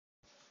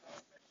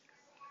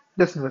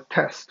This is a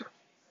test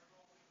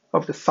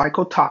of the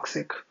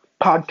Psychotoxic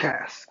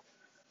podcast.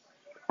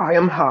 I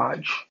am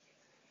Hodge.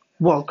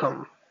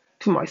 Welcome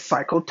to my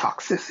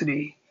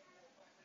psychotoxicity.